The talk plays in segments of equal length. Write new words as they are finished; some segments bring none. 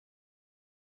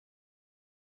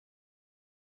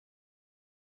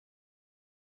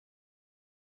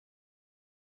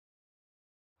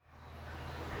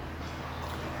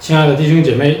亲爱的弟兄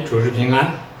姐妹，主日平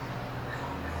安！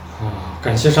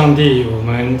感谢上帝，我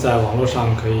们在网络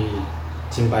上可以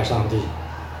敬拜上帝。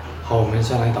好，我们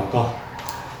先来祷告。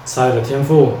慈爱的天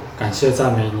父，感谢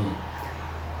赞美你，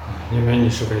因为你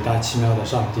是伟大奇妙的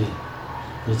上帝，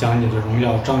你将你的荣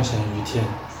耀彰显于天，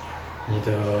你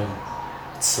的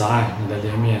慈爱、你的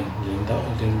怜悯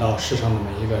临到世上的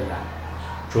每一个人。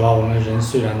主啊，我们人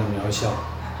虽然的渺小，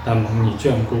但蒙你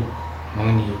眷顾，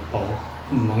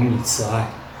蒙你慈爱。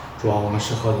主啊，我们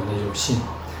是何等的有幸，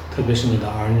特别是你的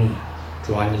儿女。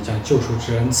主啊，你将救赎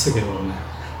之恩赐给我们，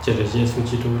借着耶稣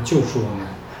基督救赎我们，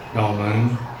让我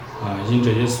们因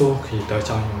着耶稣可以得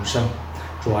享永生。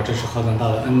主啊，这是何等大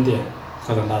的恩典，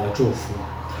何等大的祝福。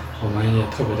我们也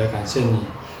特别的感谢你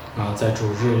在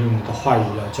主日用你的话语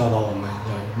要教导我们，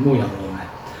要牧养我们。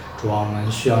主啊，我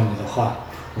们需要你的话，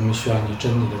我们需要你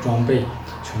真理的装备，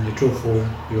求你祝福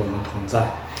与我们同在。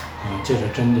借着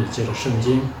真理，借着圣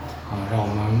经让我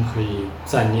们可以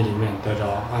在你里面得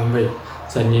着安慰，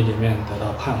在你里面得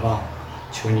到盼望。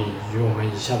求你与我们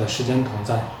以下的时间同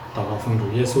在，祷告奉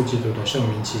主耶稣基督的圣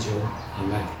名祈求，阿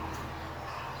们。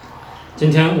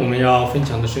今天我们要分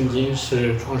享的圣经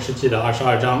是创世纪的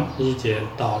22章1节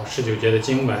到19节的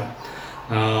经文。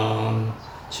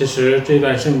其实这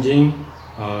段圣经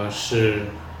是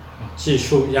记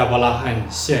述亚伯拉罕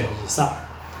献以撒。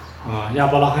亚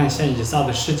伯拉罕献以撒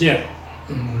的事件，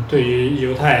对于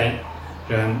犹太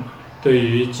人，对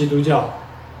于基督教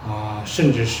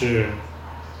甚至是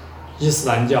伊斯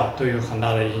兰教都有很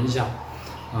大的影响。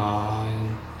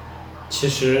其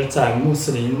实在穆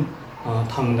斯林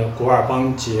他们的古尔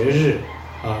邦节日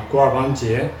古尔邦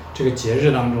节这个节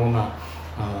日当中呢，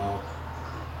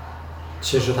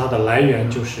其实它的来源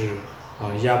就是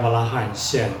亚伯拉罕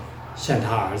献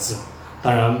他儿子。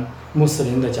当然穆斯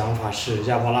林的讲法是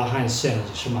亚伯拉罕献以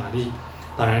实玛利，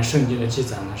当然圣经的记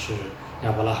载呢是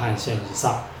亚伯拉罕献以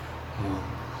撒。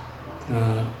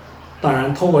当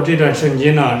然透过这段圣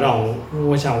经呢，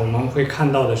我想我们会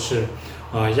看到的是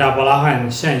亚伯拉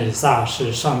罕献以撒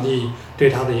是上帝对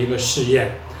他的一个试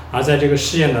验，而在这个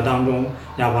试验的当中，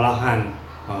亚伯拉罕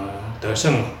得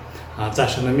胜了在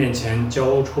神的面前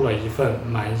交出了一份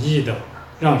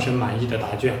让神满意的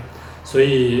答卷。所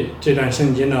以这段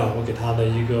圣经呢，我给他的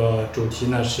一个主题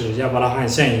呢是亚伯拉罕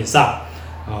献以撒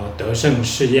得胜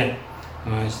试验。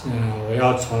我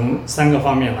要从3个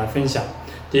方面来分享。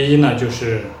第一呢，就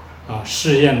是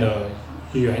试验的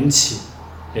缘起，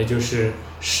也就是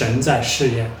神在试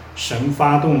验，神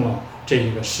发动了这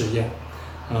一个试验。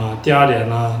第二点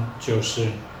呢，就是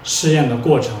试验的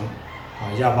过程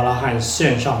亚伯拉罕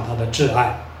献上他的挚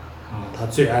爱他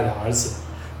最爱的儿子。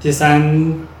第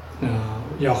三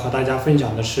要和大家分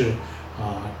享的是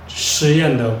试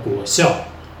验的果效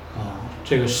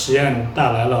这个实验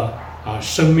带来了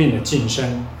生命的晋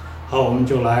升。好，我们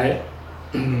就来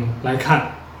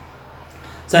看，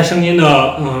在圣经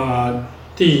的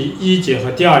第1节和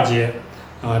第2节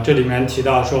这里面提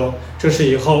到说，这是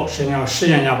以后神要试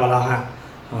验亚伯拉罕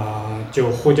就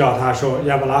呼叫他说，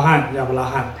亚伯拉罕，亚伯拉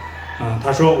罕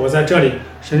他说，我在这里。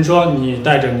神说，你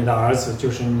带着你的儿子，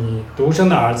就是你独生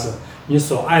的儿子，你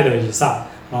所爱的以撒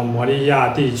往摩利亚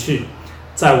地去，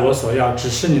在我所要指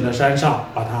示你的山上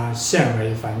把它献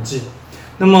为燔祭。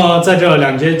那么在这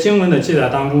2节经文的记载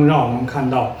当中，让我们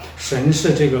看到神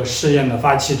是这个试验的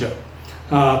发起者。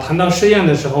谈到试验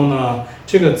的时候呢，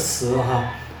这个词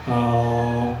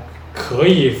可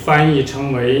以翻译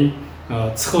成为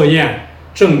测验、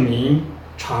证明、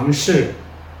尝试、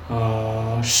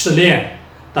试炼，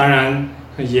当然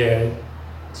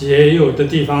也有的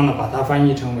地方呢把它翻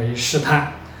译成为试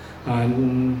探。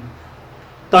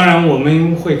当然我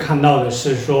们会看到的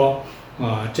是说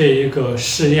这一个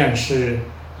试验是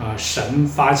神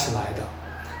发起来的，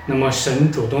那么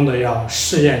神主动的要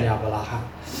试验亚伯拉罕。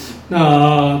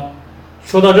那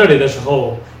说到这里的时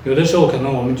候，有的时候可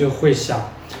能我们就会想，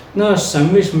那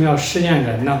神为什么要试验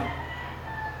人呢？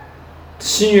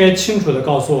新约清楚地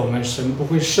告诉我们，神不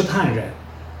会试探人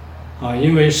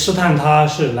因为试探它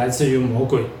是来自于魔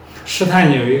鬼，试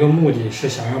探有一个目的是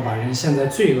想要把人陷在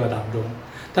罪恶当中，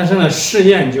但是呢试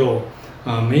验就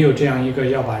没有这样一个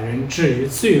要把人置于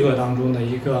罪恶当中的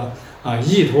一个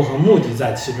意图和目的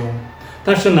在其中。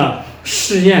但是呢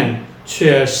试验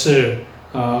却是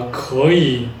可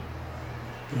以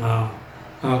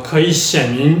显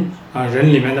明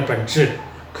人里面的本质，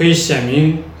可以显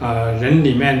明人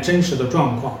里面真实的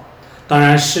状况。当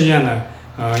然试验呢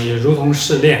也如同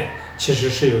试炼，其实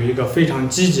是有一个非常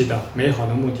积极的美好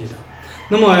的目的的。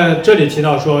那么这里提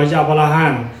到说亚伯拉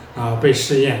罕被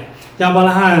试验，亚伯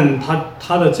拉罕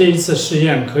他的这一次试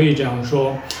验可以这样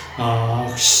说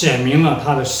显明了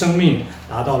他的生命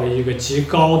达到了一个极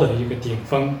高的一个顶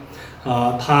峰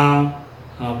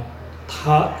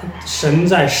神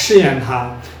在试验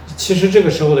他。其实这个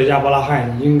时候的亚伯拉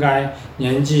罕应该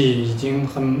年纪已经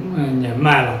很年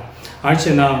迈了，而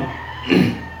且呢，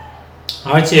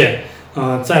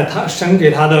在神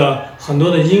给他的很多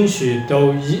的应许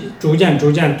都逐渐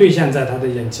兑现在他的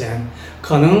眼前。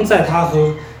可能在他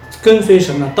和跟随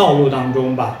神的道路当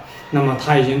中吧，那么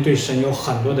他已经对神有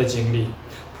很多的经历，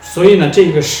所以呢，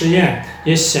这个试验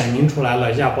也显明出来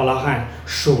了亚伯拉罕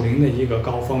属灵的一个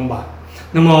高峰吧。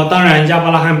那么当然，亚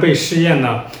伯拉罕被试验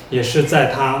呢，也是在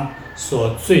他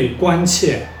所最关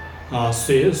切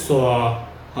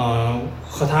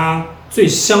和他最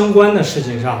相关的事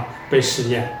情上被试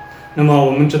验。那么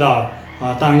我们知道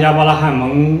当亚伯拉罕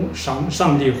蒙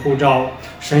上帝呼召，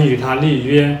神与他立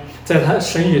约，在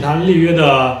神与他立约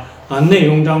的内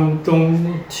容当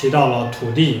中提到了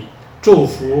土地、祝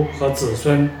福和子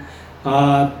孙。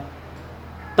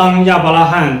当亚伯拉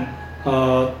罕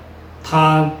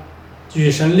他与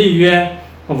神立约，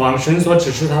往神所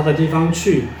指示他的地方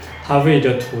去，他为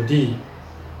着土地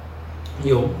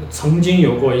曾经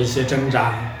有过一些挣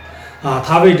扎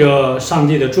他为着上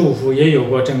帝的祝福也有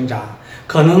过挣扎。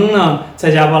可能呢，在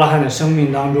亚伯拉罕的生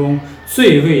命当中，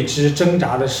最为之挣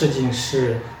扎的事情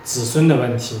是子孙的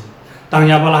问题。当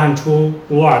亚伯拉罕出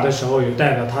乌尔的时候，有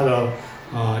带着他的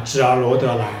侄儿罗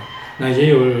德来。那也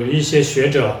有一些学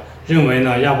者认为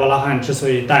呢，亚伯拉罕之所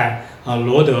以带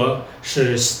罗德，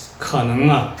是可能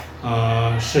呢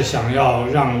是想要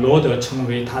让罗德成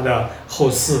为他的后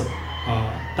嗣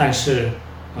但是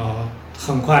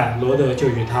很快罗德就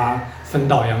与他分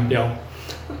道扬镳。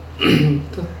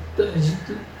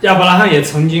亚伯拉罕也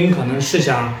曾经可能是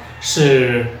想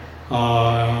是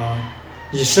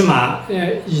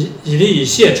以利以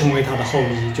谢成为他的后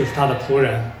裔，就是他的仆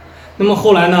人。那么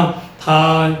后来呢，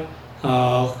他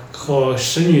和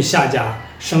使女夏甲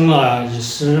生了以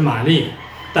实玛利，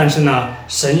但是呢，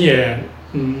神也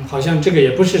好像这个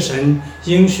也不是神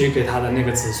应许给他的那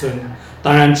个子孙。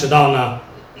当然，直到呢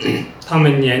他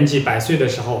们年纪100岁的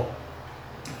时候，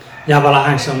亚伯拉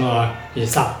罕生了以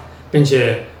撒，并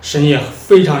且神也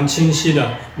非常清晰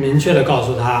的、明确的告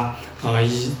诉他，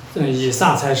以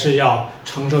撒才是要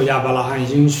承受亚伯拉罕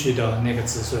应许的那个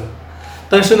子孙。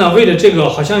但是呢，为了这个，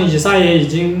好像以撒也已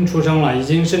经出生了，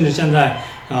甚至现在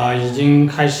已经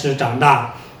开始长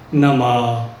大。那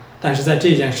么，但是在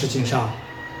这件事情上，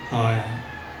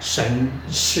神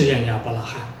试验亚伯拉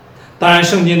罕。当然，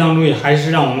圣经当中也还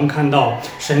是让我们看到，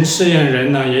神试验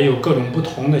人呢，也有各种不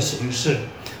同的形式。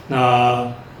那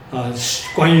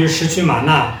关于拾取玛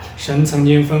纳，神曾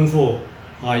经吩咐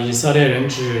以色列人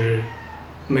只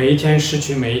每一天拾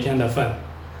取每一天的份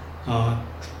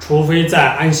除非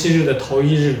在安息日的头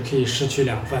1日可以拾取2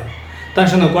份。但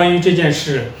是呢，关于这件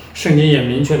事，圣经也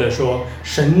明确的说，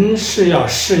神是要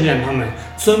试验他们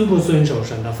遵不遵守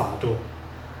神的法度。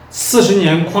40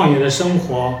年旷野的生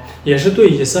活也是对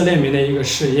以色列民的一个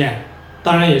试验，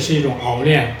当然也是一种熬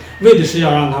炼，为的是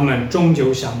要让他们终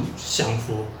究享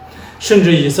福。甚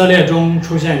至以色列中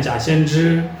出现假先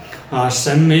知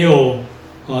神没有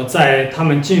在他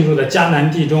们进入的迦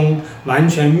南地中完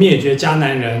全灭绝迦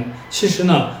南人，其实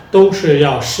呢都是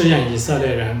要试验以色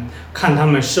列人，看他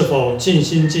们是否尽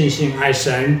心尽性爱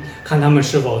神，看他们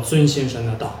是否遵行神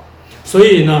的道。所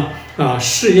以呢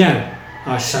试验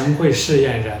神会试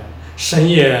验人，神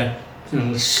也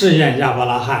试验亚伯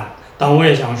拉罕。但我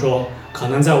也想说，可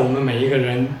能在我们每一个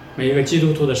人每一个基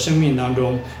督徒的生命当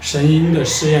中，神的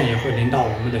试验也会临到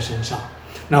我们的身上。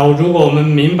那如果我们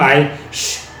明白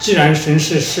既然神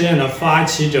是试验的发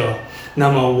起者，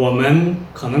那么我们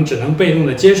可能只能被动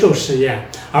的接受试验，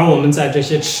而我们在这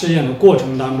些试验的过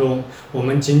程当中，我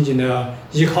们紧紧的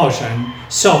依靠神，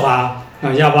效法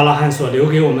亚伯拉罕所留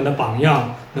给我们的榜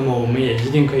样，那么我们也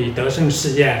一定可以得胜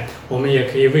试验，我们也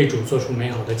可以为主做出美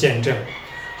好的见证。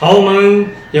好，我们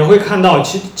也会看到，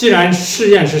既然试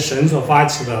验是神所发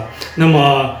起的，那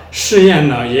么试验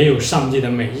呢也有上帝的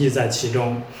美意在其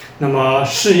中。那么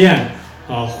试验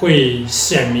会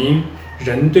显明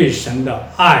人对神的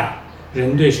爱，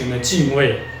人对神的敬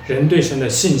畏，人对神的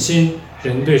信心，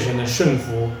人对神的顺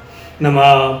服。那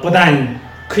么不但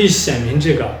可以显明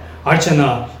这个，而且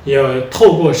呢也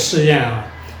透过试验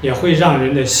也会让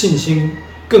人的信心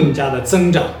更加的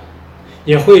增长，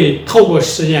也会透过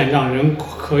试验让人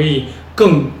可以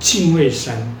更敬畏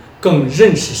神，更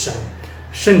认识神，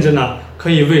甚至呢可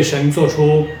以为神做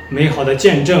出美好的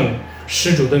见证，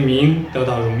使主的名得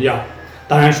到荣耀。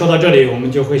当然说到这里，我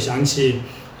们就会想起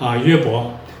约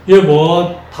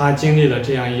伯他经历了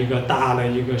这样一个大的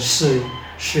一个试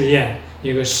验，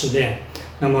一个试炼。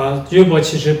那么约伯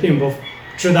其实并不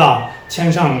知道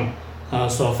天上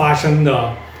所发生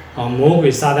的魔鬼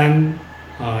撒旦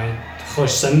和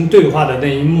神对话的那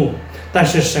一幕，但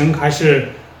是神还是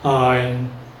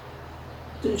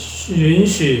允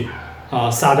许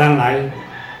撒旦来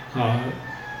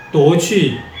夺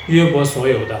去约伯所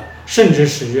有的，甚至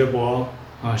使约伯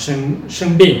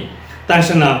生病。但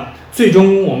是呢，最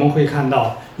终我们会看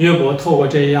到约伯透过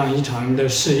这样一场的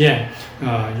试验，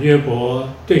约伯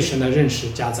对神的认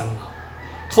识加增了。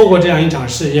透过这样一场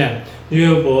试验，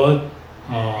约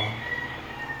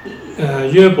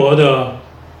伯的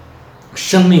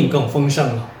生命更丰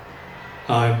盛了，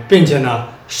并且呢，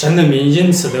神的名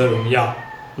因此得荣耀，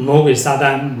魔鬼撒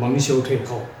旦蒙羞退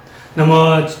后。那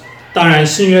么，当然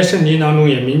新约圣经当中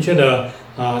也明确的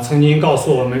曾经告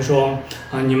诉我们说，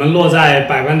你们落在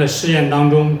百般的试验当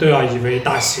中，都要以为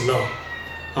大喜乐，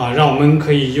让我们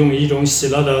可以用一种喜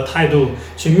乐的态度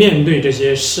去面对这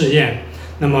些试验。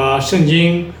那么圣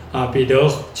经彼得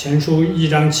前书1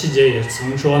章7节也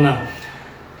曾说呢，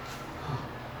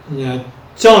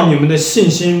叫你们的信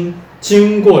心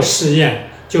经过试验，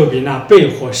就比那被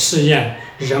火试验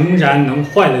仍然能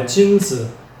坏的金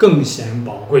子更显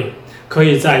宝贵，可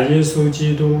以在耶稣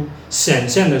基督显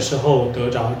现的时候得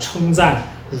着称赞、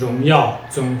荣耀、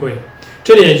尊贵。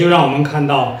这里也就让我们看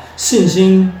到信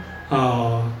心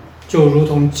就如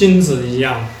同金子一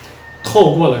样，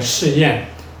透过了试验，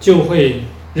就会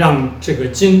让这个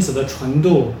金子的纯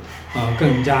度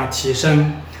更加提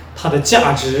升，它的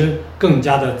价值更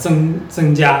加的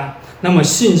增加。那么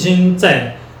信心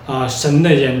在神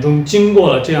的眼中经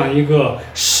过了这样一个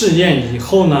试验以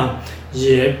后呢，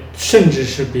也甚至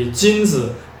是比金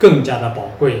子更加的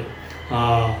宝贵，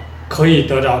可以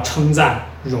得到称赞、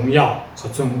荣耀和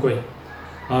尊贵。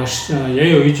也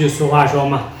有一句俗话说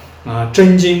嘛，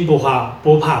真金不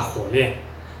怕火炼，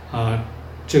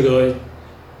这个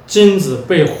金子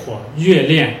被火越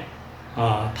炼，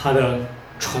它的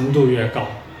纯度越高，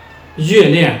越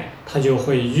炼它就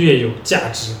会越有价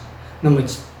值。那么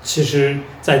其实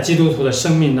在基督徒的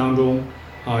生命当中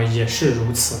也是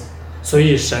如此。所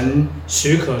以神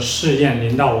许可试验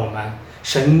临到我们，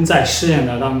神在试验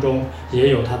的当中也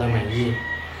有他的美意。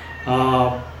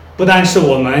不但是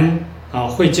我们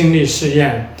会经历试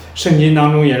验，圣经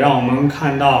当中也让我们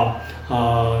看到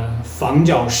房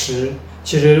角石。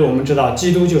其实我们知道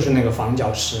基督就是那个房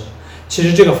角石，其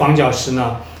实这个房角石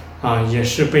呢也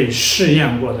是被试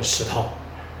验过的石头，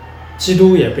基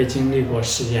督也被经历过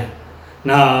试验。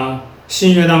那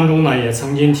新约当中呢也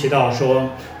曾经提到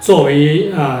说，作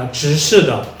为执事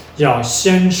的要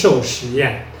先受实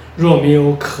验，若没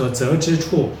有可责之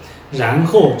处，然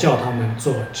后叫他们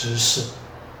做执事。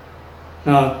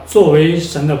那作为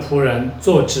神的仆人，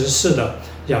做执事的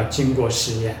要经过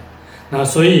试验。那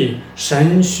所以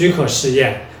神许可试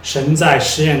验，神在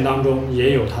试验当中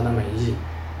也有他的美意。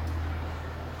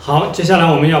好，接下来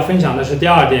我们要分享的是第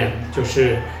二点，就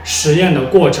是实验的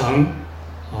过程。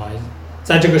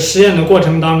在这个实验的过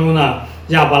程当中呢，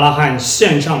亚伯拉罕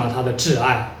献上了他的挚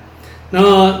爱。那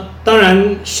么当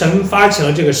然神发起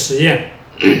了这个实验，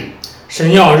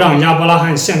神要让亚伯拉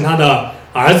罕献他的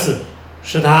儿子，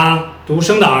是他独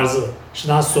生的儿子，是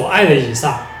他所爱的以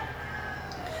撒。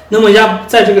那么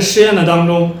在这个实验的当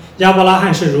中，亚伯拉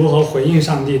罕是如何回应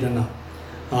上帝的呢？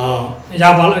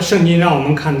圣经让我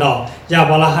们看到亚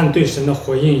伯拉罕对神的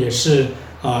回应也是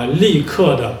立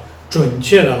刻的准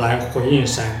确的来回应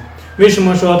神。为什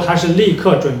么说他是立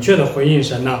刻准确的回应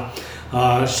神呢？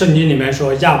圣经里面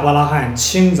说亚伯拉罕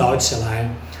清早起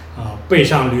来，背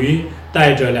上驴，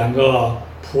带着2个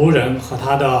仆人和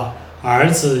他的儿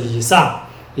子以撒，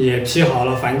也劈好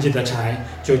了燔祭的柴，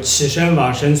就起身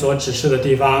往神所指示的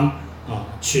地方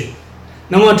去。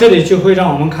那么这里就会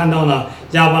让我们看到呢，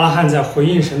亚伯拉罕在回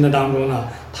应神的当中呢，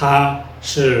他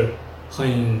是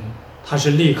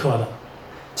立刻的。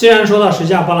既然说到是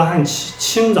亚伯拉罕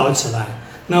清早起来，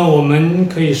那我们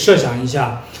可以设想一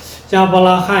下，亚伯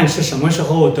拉罕是什么时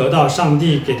候得到上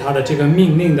帝给他的这个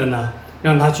命令的呢？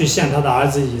让他去献他的儿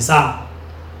子以撒。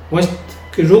我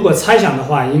如果猜想的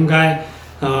话，应该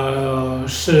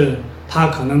是他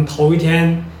可能头一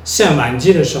天献晚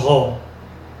祭的时候，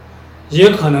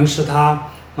也可能是他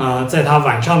在他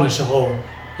晚上的时候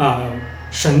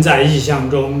神在异象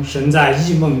中，神在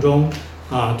异梦中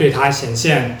对他显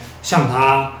现，向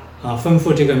他吩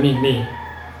咐这个命令。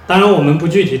当然我们不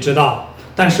具体知道，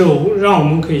但是让我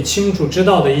们可以清楚知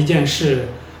道的一件事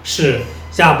是，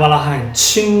亚伯拉罕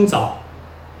清早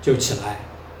就起来，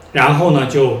然后呢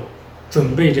就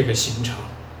准备这个行程。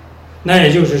那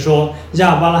也就是说，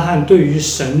亚伯拉罕对于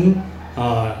神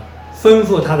吩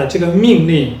咐他的这个命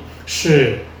令，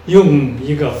是用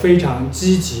一个非常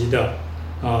积极的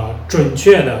准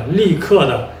确的立刻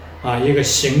的一个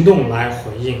行动来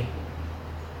回应。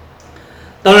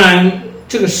当然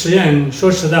这个实验说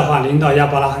实在话，临到亚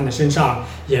伯拉罕的身上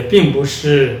也并不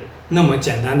是那么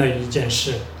简单的一件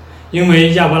事，因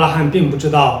为亚伯拉罕并不知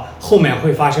道后面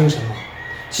会发生什么。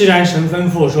既然神吩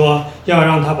咐说要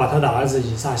让他把他的儿子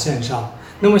以撒献上，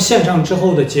那么献上之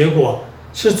后的结果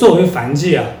是作为燔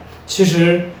祭啊。其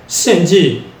实献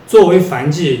祭作为燔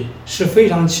祭是非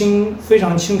常清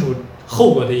楚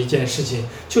后果的一件事情，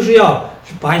就是要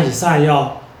把以撒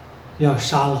要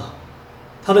杀了，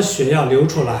他的血要流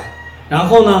出来，然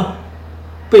后呢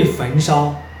被焚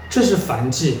烧，这是燔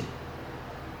祭。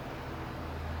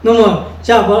那么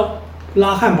亚伯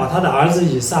拉罕把他的儿子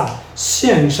以撒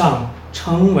献上，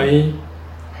成为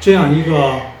这样一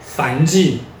个燔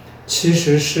祭，其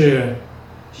实是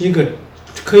一个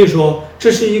可以说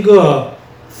这是一个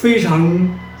非常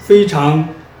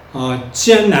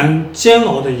艰难煎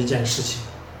熬的一件事情。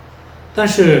但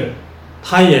是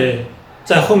他也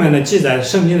在后面的记载，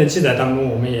圣经的记载当中，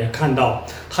我们也看到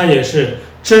他也是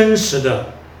真实的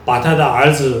把他的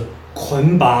儿子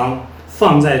捆绑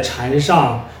放在柴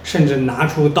上，甚至拿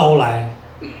出刀来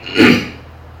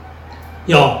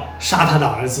要杀他的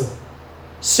儿子，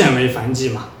献为燔祭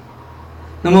嘛。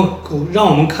那么让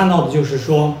我们看到的就是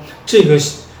说，这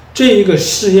一个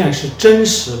试验是真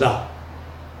实的，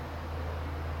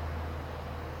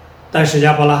但是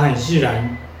亚伯拉罕依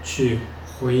然去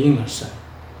回应了神，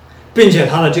并且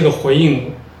他的这个回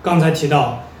应刚才提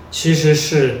到其实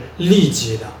是立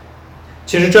即的。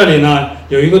其实这里呢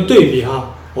有一个对比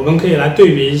哈，我们可以来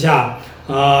对比一下。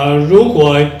如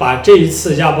果把这一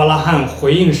次亚伯拉罕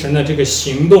回应神的这个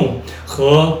行动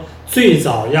和最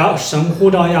早神呼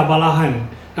召亚伯拉罕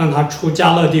让他出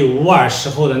迦勒地乌尔时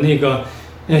候的那个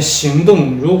行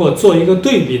动，如果做一个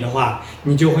对比的话，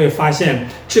你就会发现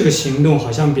这个行动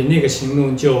好像比那个行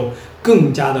动就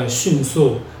更加的迅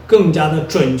速，更加的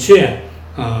准确，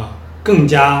更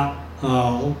加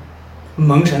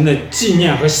蒙神的纪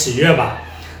念和喜悦吧。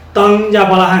当亚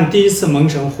伯拉罕第一次蒙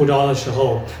神呼召的时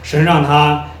候，神让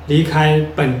他离开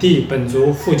本地本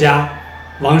族父家，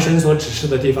往神所指示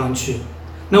的地方去。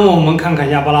那么我们看看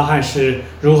亚伯拉罕是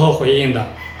如何回应的。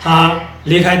他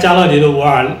离开迦勒底的乌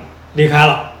尔离开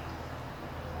了，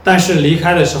但是离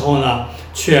开的时候呢，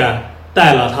却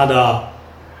带了他的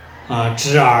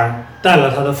侄儿，带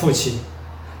了他的父亲。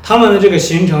他们的这个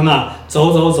行程呢，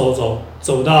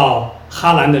走到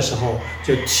哈兰的时候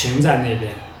就停在那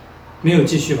边，没有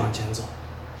继续往前走。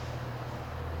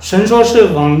神说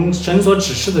是往神所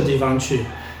指示的地方去，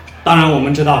当然我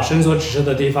们知道神所指示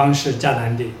的地方是迦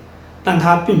南地，但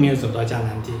他并没有走到迦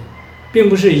南地，并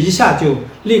不是一下就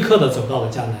立刻的走到了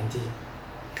迦南地。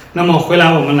那么回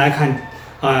来我们来看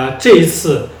这一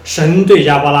次神对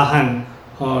亚伯拉罕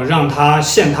让他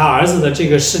献他儿子的这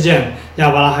个事件，亚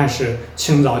伯拉罕是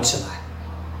清早起来，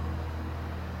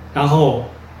然后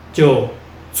就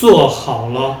做好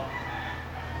了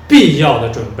必要的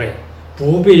准备，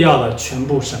不必要的全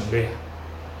部省略。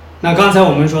那刚才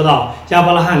我们说到亚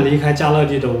伯拉罕离开迦勒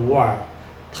地的乌尔，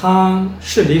他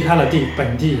是离开了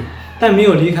本地，但没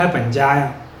有离开本家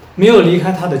呀，没有离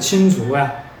开他的亲族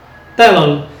呀，带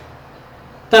了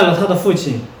他的父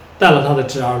亲，带了他的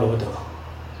侄儿罗德。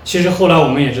其实后来我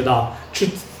们也知道，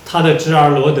他的侄儿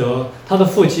罗德，他的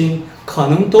父亲可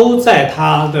能都在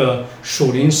他的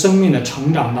属灵生命的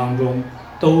成长当中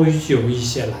都有一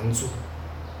些拦阻。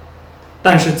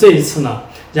但是这一次呢，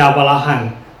亚伯拉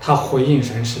罕他回应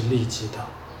神是立即的，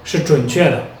是准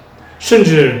确的，甚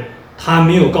至他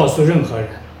没有告诉任何人。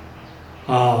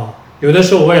有的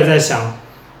时候我也在想，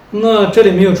那这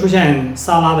里没有出现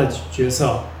撒拉的角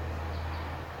色，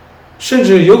甚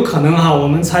至有可能我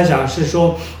们猜想是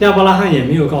说亚伯拉罕也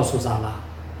没有告诉撒拉，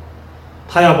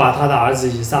他要把他的儿子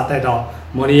以撒带到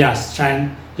摩利亚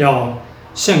山，要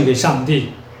献给上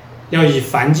帝，要以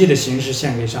燔祭的形式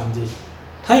献给上帝，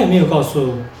他也没有告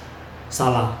诉撒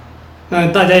拉。那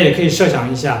大家也可以设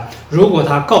想一下，如果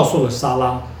他告诉了撒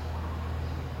拉，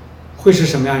会是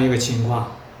什么样一个情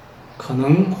况？可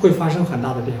能会发生很大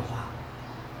的变化。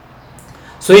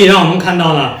所以让我们看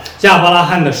到呢，亚伯拉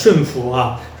罕的顺服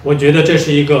我觉得这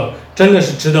是一个真的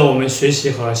是值得我们学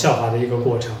习和效法的一个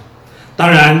过程。当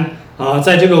然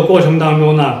在这个过程当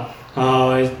中呢，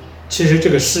其实这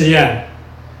个试验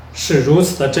是如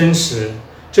此的真实，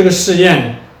这个试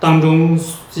验当中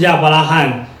亚伯拉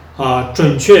罕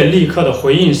准确立刻的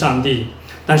回应上帝，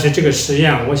但是这个实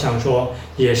验我想说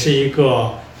也是一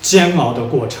个煎熬的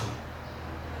过程。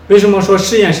为什么说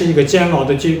试验是一个煎熬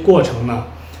的过程呢？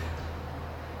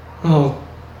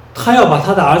他要把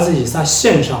他的儿子以撒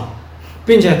献上，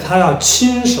并且他要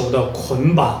亲手的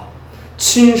捆绑，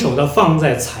亲手的放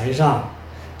在柴上，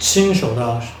亲手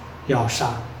的要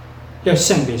杀，要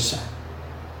献给神。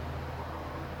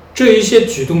这一些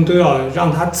举动都要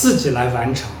让他自己来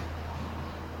完成。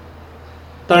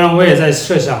当然，我也在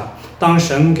设想，当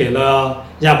神给了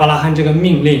亚伯拉罕这个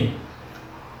命令，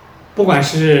不管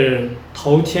是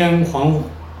头天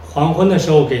黄昏的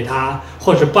时候给他，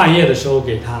或者半夜的时候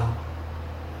给他，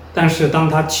但是当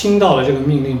他听到了这个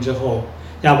命令之后，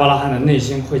亚伯拉罕的内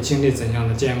心会经历怎样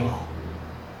的煎熬？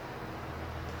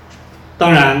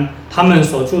当然，他们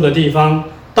所住的地方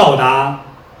到达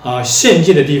献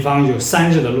祭的地方有3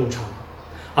日的路程，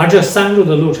而这3日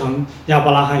的路程，亚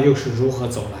伯拉罕又是如何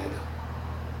走来的？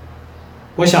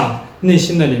我想内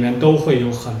心的里面都会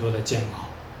有很多的煎熬。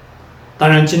当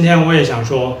然，今天我也想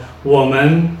说，我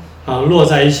们落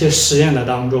在一些实验的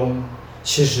当中，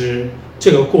其实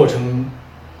这个过程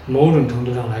某种程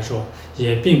度上来说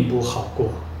也并不好过，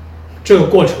这个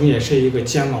过程也是一个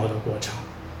煎熬的过程。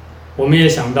我们也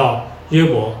想到约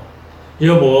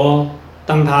伯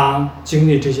当他经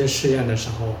历这些试验的时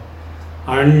候，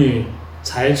儿女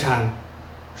财产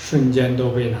瞬间都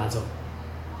被拿走，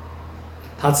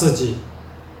他自己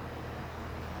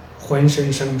浑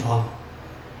身生疮，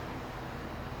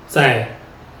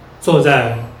坐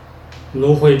在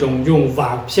炉灰中用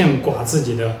瓦片刮自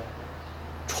己的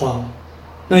疮，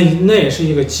那也是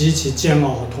一个极其煎熬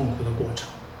和痛苦的过程。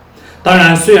当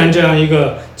然，虽然这样一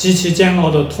个极其煎熬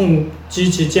和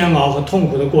痛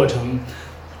苦的过程，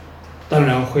当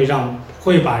然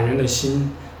会把人的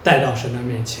心带到神的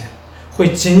面前，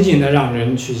会紧紧的让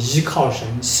人去依靠神、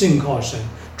信靠神、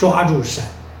抓住神。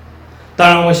当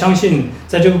然，我相信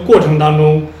在这个过程当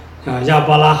中，亚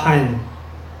伯拉罕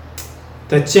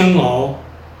的煎熬，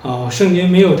圣经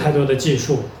没有太多的记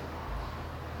述，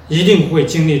一定会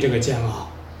经历这个煎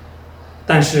熬。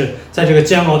但是在这个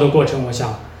煎熬的过程，我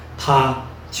想他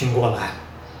挺过来，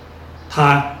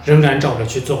他仍然照着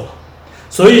去做了。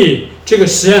所以这个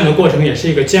实验的过程也是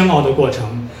一个煎熬的过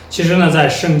程。其实呢，在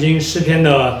圣经诗篇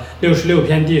的66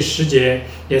篇第10节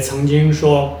也曾经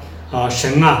说，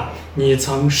神啊，你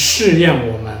曾试验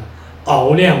我们，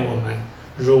熬炼我们，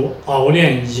如熬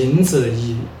炼银子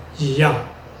一样。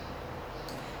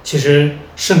其实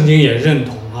圣经也认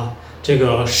同这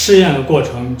个试验的过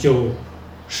程就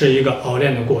是一个熬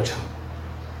炼的过程，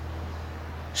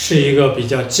是一个比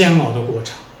较煎熬的过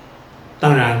程。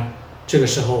当然这个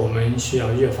时候我们需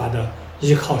要越发的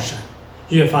依靠神，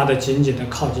越发的紧紧的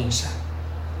靠近神。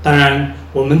当然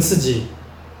我们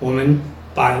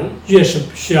越是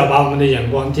需要把我们的眼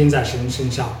光盯在神身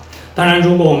上。当然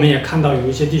如果我们也看到有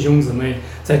一些弟兄姊妹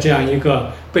在这样一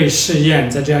个被试验，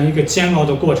在这样一个煎熬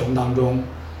的过程当中，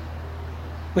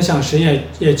我想神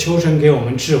也求神给我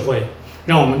们智慧，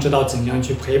让我们知道怎样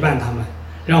去陪伴他们，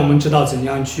让我们知道怎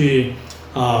样去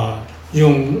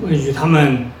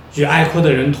与哀哭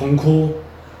的人同哭，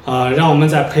让我们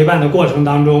在陪伴的过程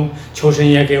当中，求神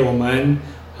也给我们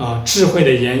智慧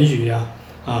的言语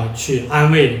去安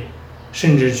慰，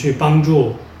甚至去帮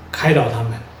助开导他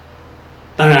们。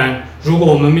当然如果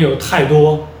我们没有太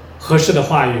多合适的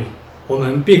话语，我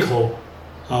们闭口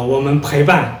我们陪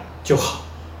伴就好，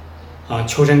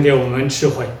求神给我们智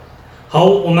慧。好，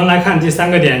我们来看第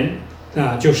3个点，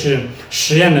就是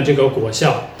实验的这个果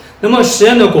效。那么实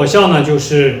验的果效呢，就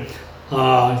是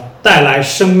带来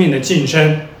生命的晋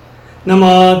升。那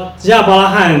么亚伯拉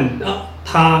罕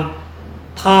他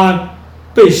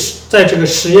在这个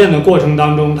实验的过程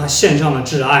当中，他献上了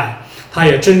挚爱，他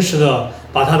也真实的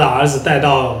把他的儿子带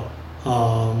到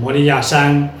摩利亚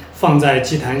山，放在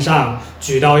祭坛上，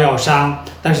举刀要杀。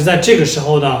但是在这个时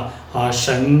候呢，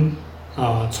神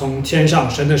从天上，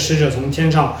神的使者从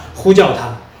天上呼叫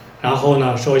他，然后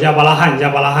呢说亚伯拉罕，亚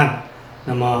伯拉罕。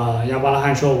那么亚伯拉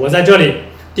罕说我在这里。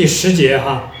第10节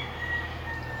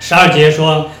12节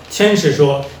说，天使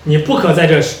说你不可在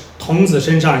这童子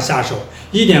身上下手，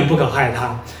一点不可害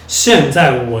他。现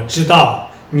在我知道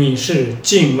你是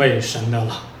敬畏神的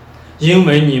了，因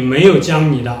为你没有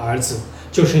将你的儿子，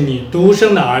就是你独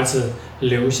生的儿子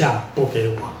留下不给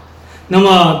我。那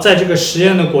么在这个实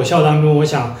验的果效当中，我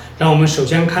想让我们首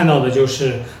先看到的就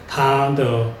是他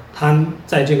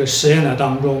在这个实验的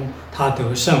当中他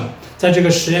得胜，在这个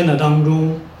实验的当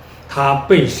中他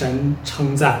被神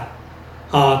称赞，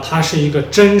他是一个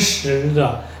真实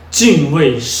的敬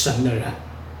畏神的人，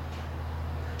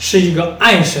是一个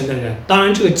爱神的人。当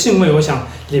然这个敬畏我想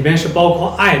里边是包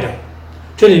括爱的。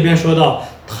这里边说到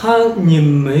你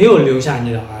没有留下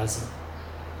你的儿子，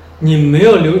你没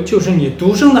有留，就是你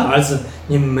独生的儿子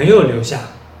你没有留下。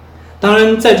当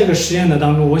然在这个实验的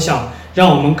当中，我想让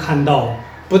我们看到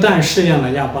不但试验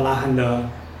了亚伯拉罕的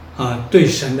对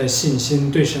神的信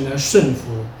心，对神的顺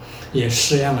服，也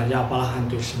试验了亚伯拉罕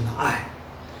对神的爱。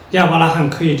亚伯拉罕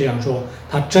可以这样说，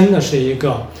他真的是一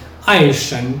个爱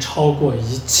神超过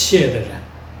一切的人。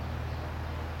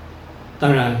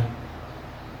当然，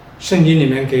圣经里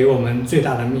面给我们最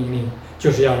大的命令，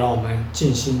就是要让我们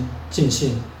尽心、尽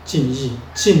性、尽意、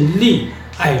尽力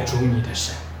爱主你的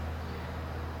神。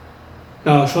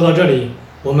那说到这里，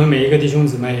我们每一个弟兄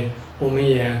姊妹，我们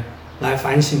也来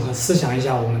反省和思想一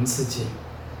下我们自己：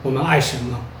我们爱神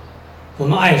吗？我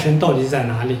们爱神到底在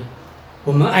哪里？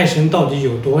我们爱神到底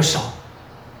有多少？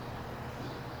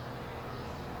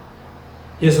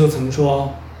耶稣曾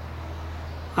说：“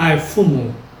爱父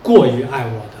母过于爱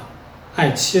我的，爱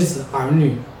妻子儿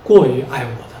女过于爱我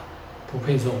的，不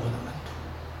配做我的门徒。”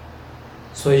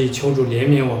所以求主怜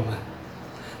悯我们。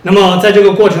那么在这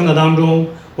个过程的当中，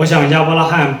我想亚伯拉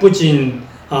罕不仅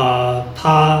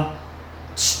他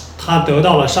得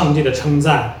到了上帝的称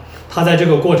赞，他在这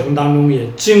个过程当中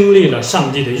也经历了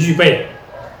上帝的预备。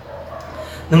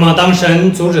那么当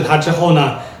神阻止他之后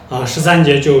呢，13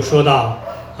节就说到，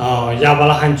亚伯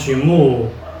拉罕举目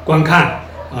观看，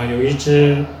有一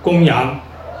只公羊，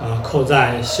扣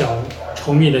在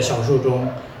稠密的小树中，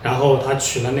然后他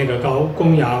取了那个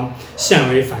公羊献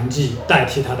为燔祭，代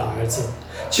替他的儿子。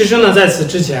其实呢，在此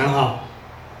之前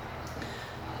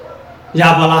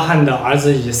亚伯拉罕的儿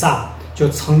子以撒就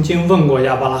曾经问过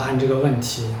亚伯拉罕这个问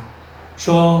题，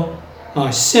说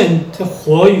献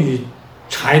火与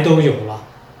柴都有了，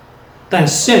但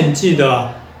献祭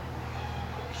的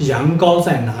羊羔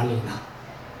在哪里呢？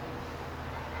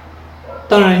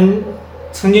当然，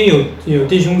曾经有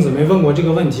弟兄姊妹问过这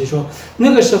个问题，说那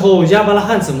个时候亚伯拉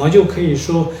罕怎么就可以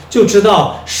说就知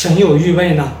道神有预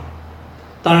备呢？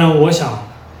当然，我想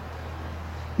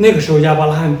那个时候亚伯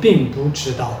拉罕并不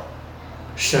知道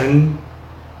神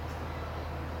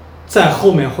在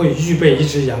后面会预备一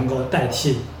只羊羔代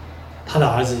替他的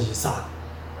儿子以撒。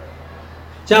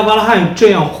亚伯拉罕这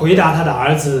样回答他的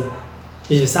儿子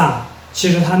以撒，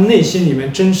其实他内心里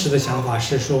面真实的想法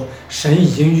是说，神已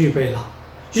经预备了，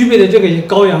预备的这个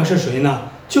羔羊是谁呢？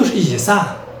就是以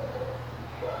撒。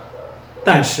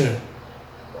但是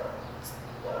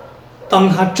当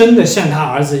他真的献他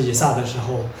儿子以撒的时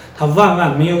候，他万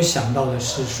万没有想到的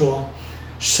是说，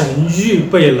神预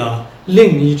备了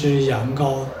另一只羊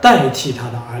羔代替他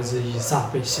的儿子以撒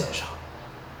被献上。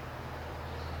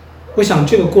我想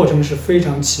这个过程是非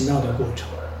常奇妙的过程，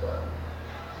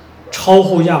超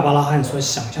乎亚伯拉罕所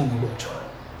想象的过程。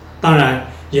当然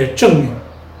也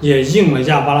应了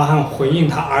亚伯拉罕回应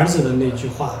他儿子的那句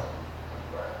话：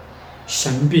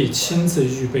神必亲自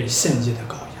预备献祭的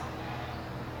羔羊。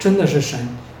真的是神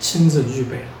亲自预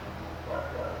备了。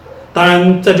当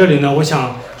然在这里呢，我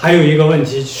想还有一个问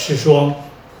题是说，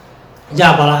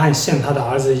亚伯拉罕献他的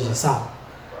儿子以撒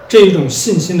这一种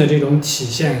信心的这种体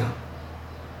现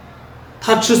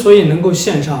他之所以能够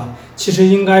献上，其实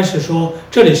应该是说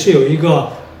这里是有一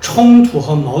个冲突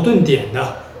和矛盾点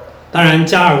的。当然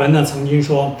加尔文呢曾经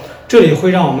说，这里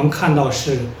会让我们看到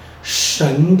是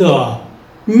神的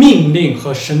命令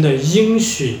和神的应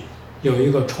许有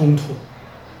一个冲突。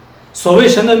所谓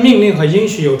神的命令和应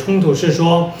许有冲突，是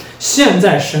说现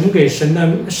在神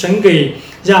给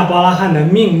亚伯拉罕的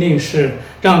命令是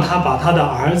让他把他的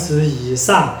儿子以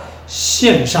撒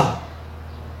献上，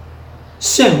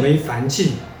献为燔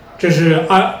祭，这是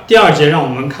第二节让我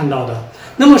们看到的。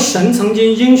那么神曾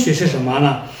经应许是什么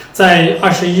呢？在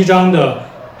21章的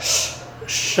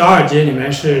12节里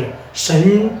面是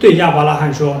神对亚伯拉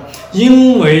罕说，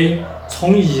因为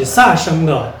从以撒生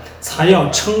的才要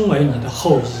称为你的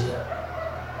后裔。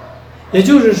也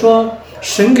就是说，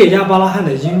神给亚伯拉罕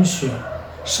的应许，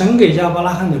神给亚伯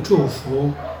拉罕的祝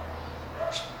福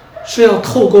是要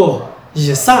透过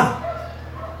以撒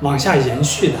往下延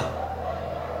续的。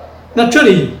那这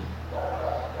里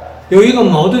有一个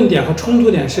矛盾点和冲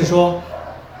突点是说，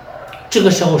这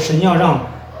个时候神要让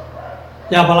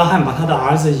亚伯拉罕把他的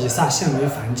儿子以撒献为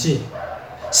燔祭，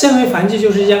献为燔祭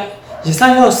就是以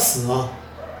撒要死了。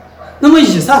那么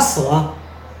以撒死了，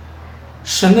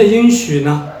神的应许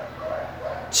呢，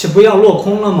岂不要落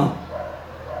空了吗？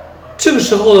这个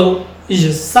时候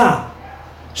以撒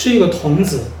是一个童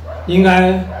子，应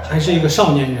该还是一个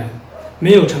少年人，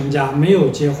没有成家，没有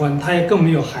结婚，他也更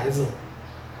没有孩子。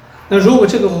那如果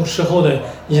这个时候的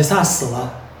以撒死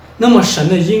了，那么神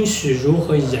的应许如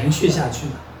何延续下去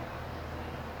呢？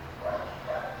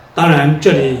当然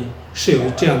这里是有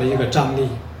这样的一个张力，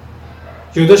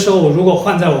有的时候如果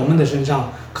换在我们的身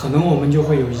上，可能我们就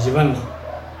会有疑问了，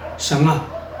神啊，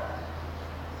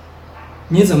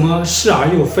你怎么是而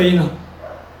又非呢？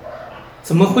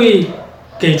怎么会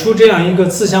给出这样一个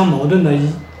自相矛盾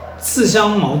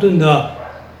的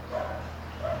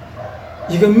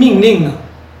一个命令呢？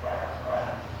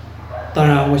当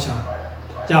然我想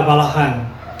亚伯拉罕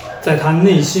在他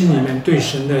内心里面对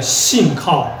神的信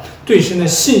靠，对神的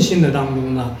信心的当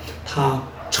中呢，他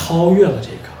超越了这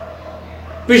个。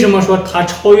为什么说他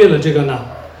超越了这个呢？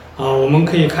我们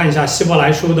可以看一下希伯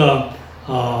来书的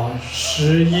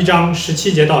11章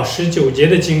17节到19节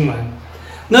的经文，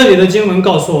那里的经文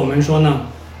告诉我们说呢，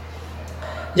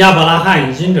亚伯拉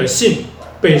罕因着信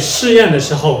被试验的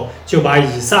时候，就把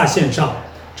以撒献上，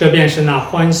这便是那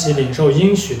欢喜领受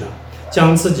应许的，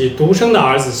将自己独生的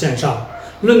儿子献上。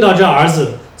论到这儿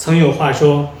子，曾有话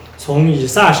说，从以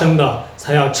撒生的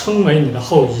才要称为你的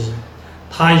后裔。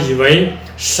他以为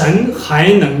神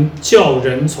还能叫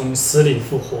人从死里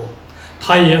复活，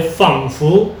他也仿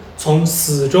佛从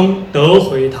死中得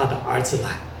回他的儿子来。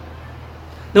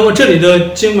那么这里的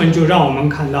经文就让我们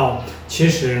看到，其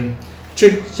实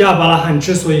这亚伯拉罕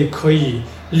之所以可以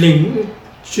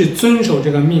去遵守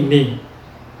这个命令，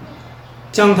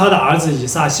将他的儿子以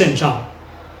撒献上，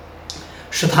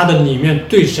是他的里面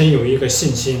对神有一个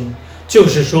信心，就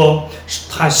是说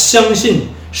他相信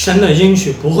神的应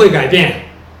许不会改变。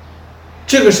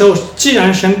这个时候既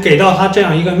然神给到他这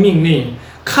样一个命令，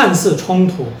看似冲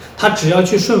突，他只要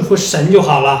去顺服神就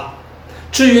好了。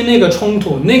至于那个冲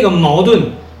突那个矛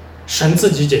盾，神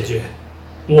自己解决，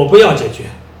我不要解决，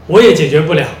我也解决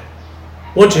不了，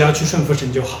我只要去顺服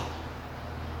神就好。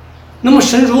那么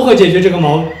神如何解决这个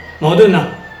矛盾呢？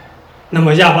那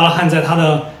么亚伯拉罕在他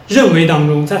的认为当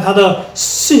中，在他的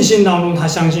信心当中，他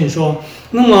相信说，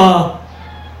那么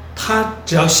他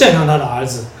只要献上他的儿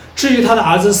子，至于他的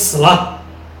儿子死了，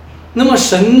那么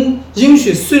神应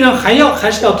许虽然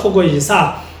还是要透过以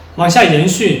撒往下延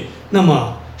续，那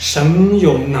么神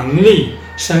有能力，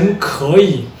神可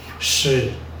以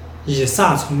使以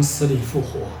撒从死里复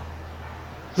活。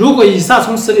如果以撒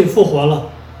从死里复活了，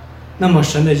那么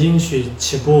神的应许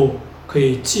岂不可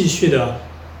以继续的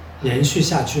延续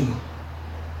下去吗？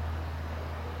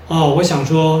我想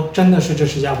说，真的是这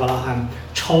是亚伯拉罕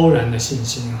超然的信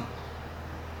心啊！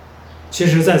其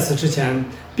实在此之前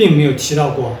并没有提到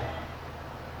过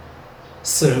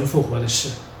死人复活的事，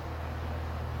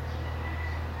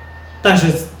但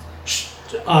是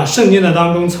圣经的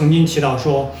当中曾经提到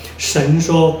说，神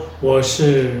说我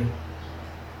是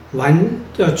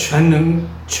全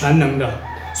能的，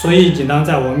所以应当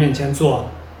在我面前做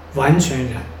完全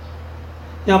人。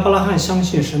亚伯拉罕相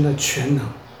信神的全能，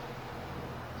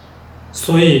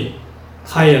所以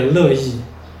他也乐意，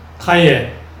他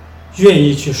也愿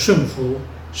意去顺服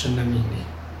神的命令。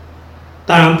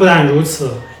当然不但如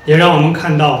此，也让我们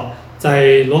看到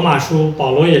在罗马书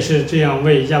保罗也是这样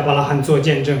为亚伯拉罕做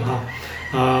见证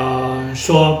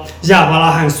说亚伯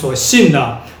拉罕所信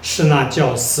的是那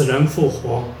叫死人复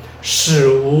活使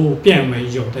无变为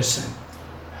有的神。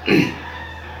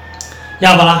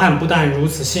亚伯拉罕不但如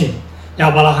此信，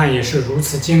亚伯拉罕也是如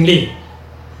此经历。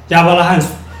亚伯拉罕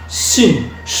信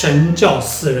神叫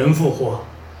死人复活，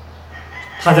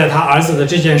他在他儿子的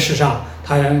这件事上，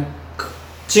他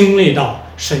经历到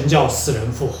神叫死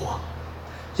人复活。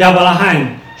亚伯拉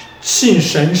罕信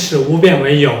神使无变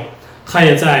为有，他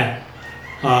也在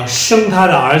生他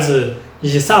的儿子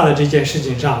以撒的这件事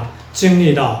情上经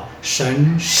历到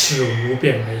神使无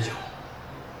变为有。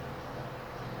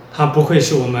他不愧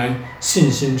是我们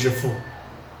信心之父。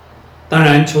当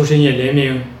然求神也怜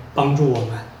悯帮助我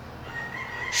们，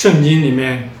圣经里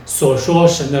面所说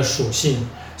神的属性，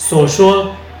所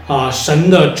说神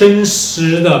的真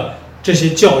实的这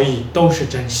些教义都是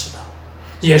真实的，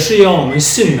也是要我们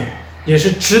信的，也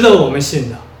是值得我们信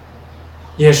的，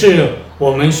也是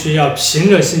我们需要凭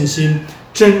着信心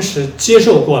真实接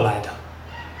受过来的。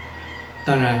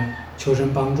当然求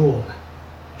神帮助我们，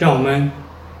让我们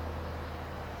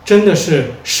真的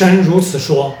是神如此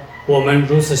说，我们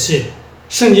如此信，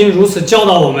圣经如此教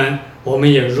导我们，我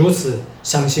们也如此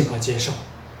相信和接受。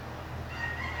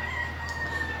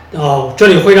这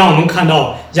里会让我们看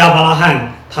到亚伯拉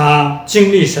罕他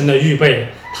经历神的预备，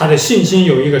他的信心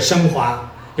有一个升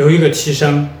华，有一个提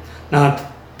升。那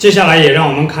接下来也让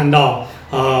我们看到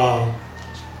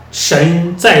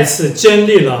神再次坚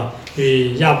立了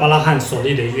与亚伯拉罕所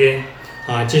立的约。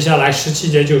接下来17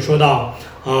节就说到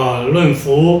论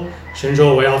福，神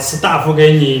说我要赐大福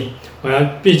给你，我要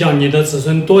必叫你的子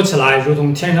孙多起来，如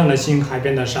同天上的星，海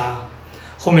边的沙。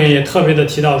后面也特别的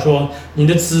提到说，你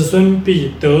的子孙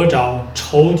必得着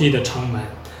仇敌的城门，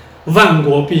万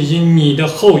国必因你的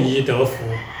后裔得福。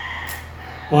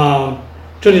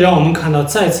这里让我们看到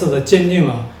再次的坚定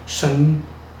了神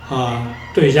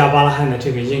对亚伯拉罕的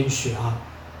这个应许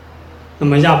那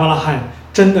么亚伯拉罕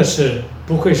真的是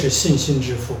不愧是信心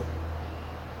之父，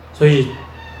所以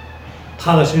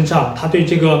他的身上，他对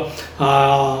这个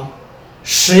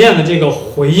实验的这个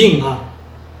回应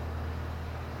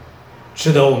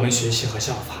值得我们学习和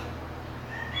效法。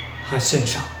他献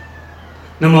上。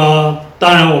那么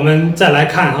当然我们再来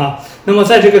看哈，那么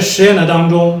在这个实验的当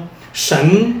中，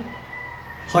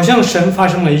好像神发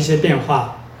生了一些变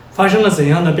化，发生了怎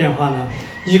样的变化呢？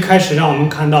一开始让我们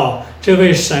看到这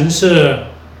位神是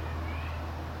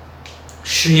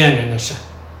试验人的神，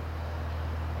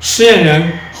试验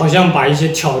人好像把一些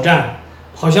挑战，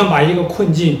好像把一个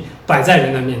困境摆在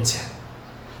人的面前，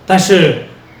但是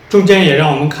中间也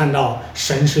让我们看到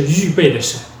神是预备的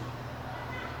神。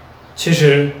其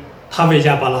实他为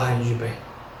亚伯拉罕预备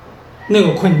那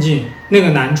个困境，那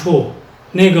个难处，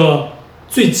那个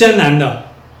最艰难的，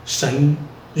神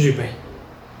预备。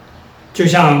就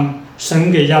像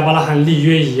神给亚伯拉罕立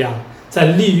约一样，在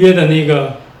立约的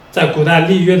在古代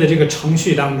立约的这个程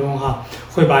序当中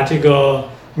会把这个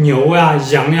牛呀、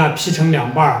羊呀劈成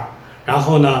两半，然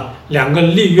后呢，两个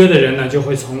立约的人呢就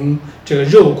会从这个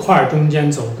肉块中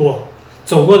间走过。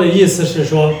走过的意思是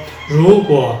说，如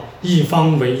果一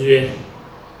方违约，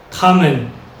他们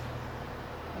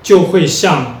就会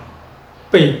像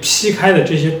被劈开的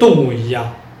这些动物一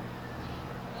样，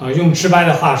用直白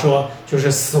的话说，就是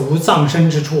死无葬身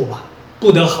之处吧，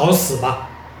不得好死吧，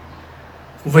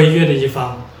违约的一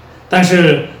方。但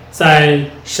是在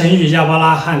神与亚伯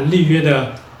拉罕立约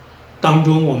的当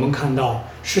中，我们看到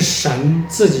是神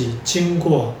自己经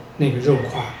过那个肉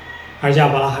块，而亚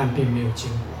伯拉罕并没有经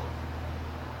过。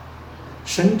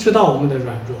神知道我们的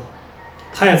软弱，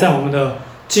他也在我们的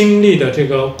经历的这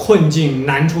个困境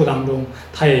难处当中，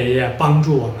他也帮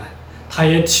助我们，他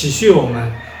也体恤我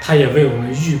们，他也为我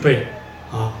们预备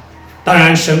当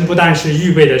然神不但是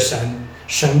预备的神，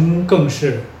神更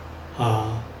是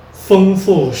丰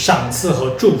富赏赐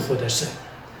和祝福的神。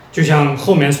就像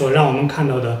后面所让我们看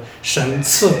到的，神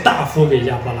赐大福给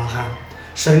亚伯拉罕，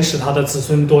神使他的子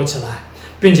孙多起来，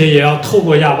并且也要透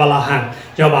过亚伯拉罕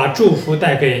要把祝福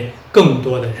带给更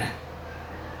多的人。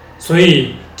所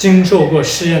以经受过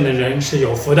试验的人是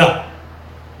有福的，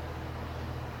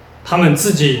他们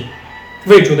自己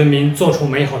为主的名做出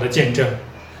美好的见证，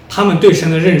他们对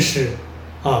神的认识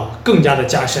更加的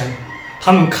加深，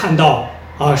他们看到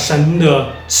神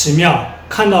的奇妙，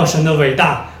看到神的伟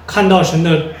大，看到神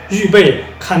的预备，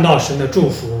看到神的祝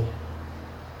福。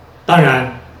当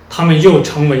然他们又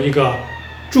成为一个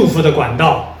祝福的管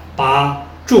道，把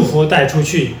祝福带出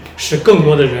去，使更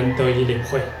多的人得以领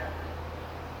会。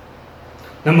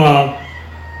那么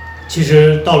其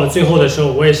实到了最后的时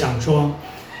候，我也想说，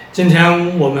今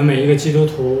天我们每一个基督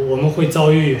徒，我们会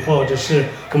遭遇或者是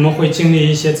我们会经历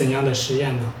一些怎样的实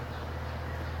验呢？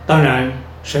当然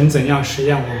神怎样实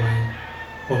验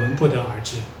我们不得而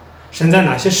知，神在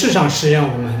哪些事上实验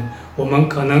我们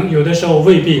可能有的时候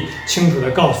未必清楚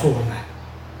地告诉我们。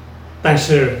但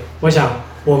是我想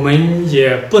我们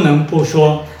也不能不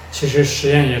说，其实实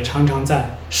验也常常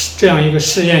在，这样一个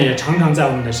试验也常常在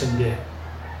我们的身边。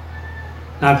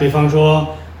那比方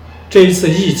说这一次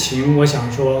疫情，我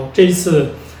想说这一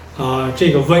次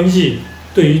这个瘟疫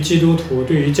对于基督徒，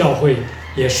对于教会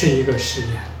也是一个试验。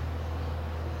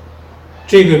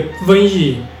这个瘟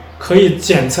疫可以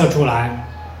检测出来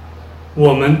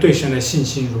我们对神的信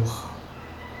心如何，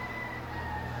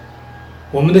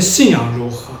我们的信仰如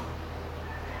何，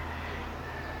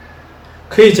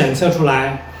可以检测出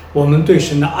来我们对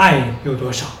神的爱有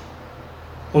多少，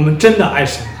我们真的爱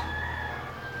神吗？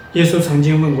耶稣曾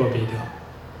经问过彼得，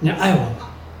你爱我吗？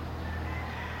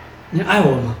你爱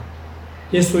我吗？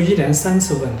耶稣一连3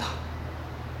次问他。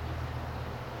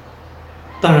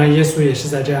当然耶稣也是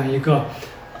在这样一个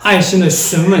爱心的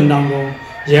询问当中，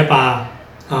也把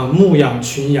牧养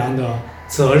群羊的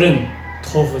责任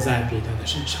托付在彼得的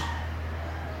身上。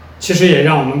其实也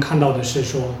让我们看到的是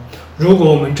说，如果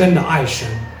我们真的爱神，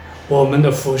我们的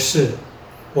服事，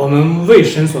我们为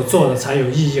神所做的才有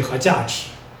意义和价值。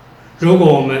如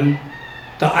果我们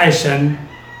的爱神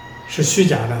是虚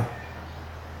假的，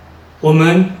我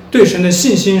们对神的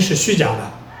信心是虚假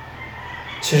的，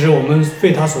其实我们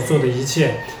为他所做的一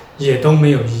切也都没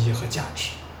有意义和价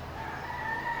值。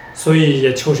所以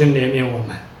也求神怜悯我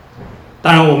们。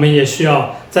当然我们也需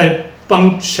要在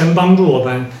神帮助我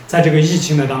们，在这个疫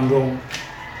情的当中，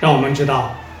让我们知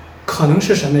道可能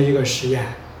是神的一个实验，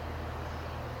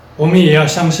我们也要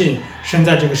相信神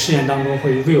在这个试验当中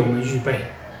会为我们预备。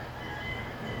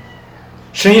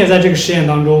神也在这个实验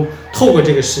当中，透过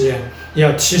这个实验也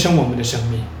要提升我们的生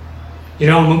命，也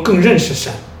让我们更认识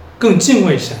神，更敬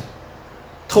畏神。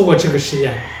透过这个实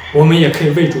验，我们也可以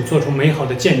为主做出美好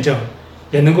的见证，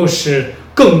也能够使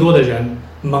更多的人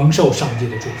蒙受上帝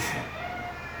的祝福。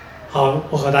好，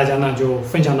我和大家呢就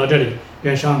分享到这里，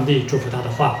愿上帝祝福他的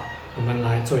话。我们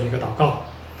来做一个祷告。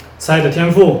慈爱的天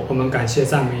父，我们感谢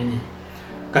赞美你，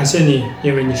感谢你，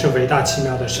因为你是伟大奇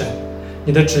妙的神，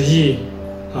你的旨意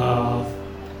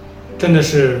真的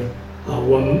是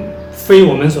非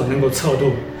我们所能够测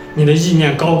度。你的意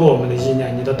念高过我们的意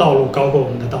念，你的道路高过我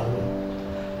们的道路。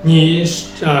你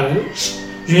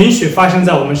允许发生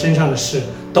在我们身上的事，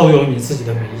都有你自己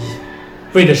的美意，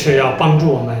为的是要帮助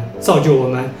我们、造就我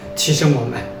们、提升我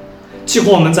们。几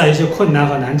乎我们在一些困难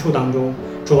和难处当中，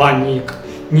主啊，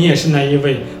你也是那一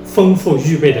位丰富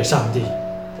预备的上帝。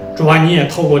主啊，你也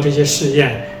透过这些试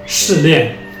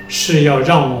炼，是要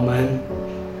让我们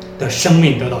的生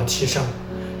命得到提升，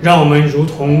让我们如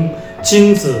同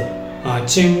金子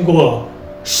经过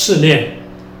试炼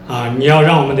你要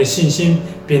让我们的信心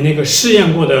比那个试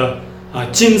验过的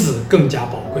金子更加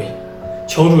宝贵。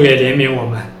求主也怜悯我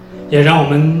们，也让我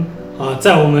们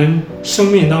在我们生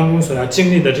命当中所要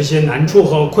经历的这些难处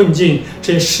和困境、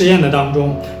这些试验的当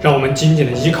中，让我们紧紧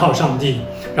的依靠上帝，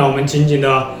让我们紧紧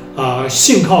的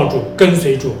信靠主、跟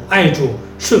随主、爱主、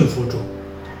顺服主。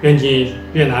愿你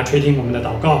悦纳垂听我们的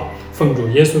祷告，奉主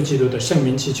耶稣基督的圣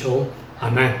名祈求，阿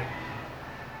们。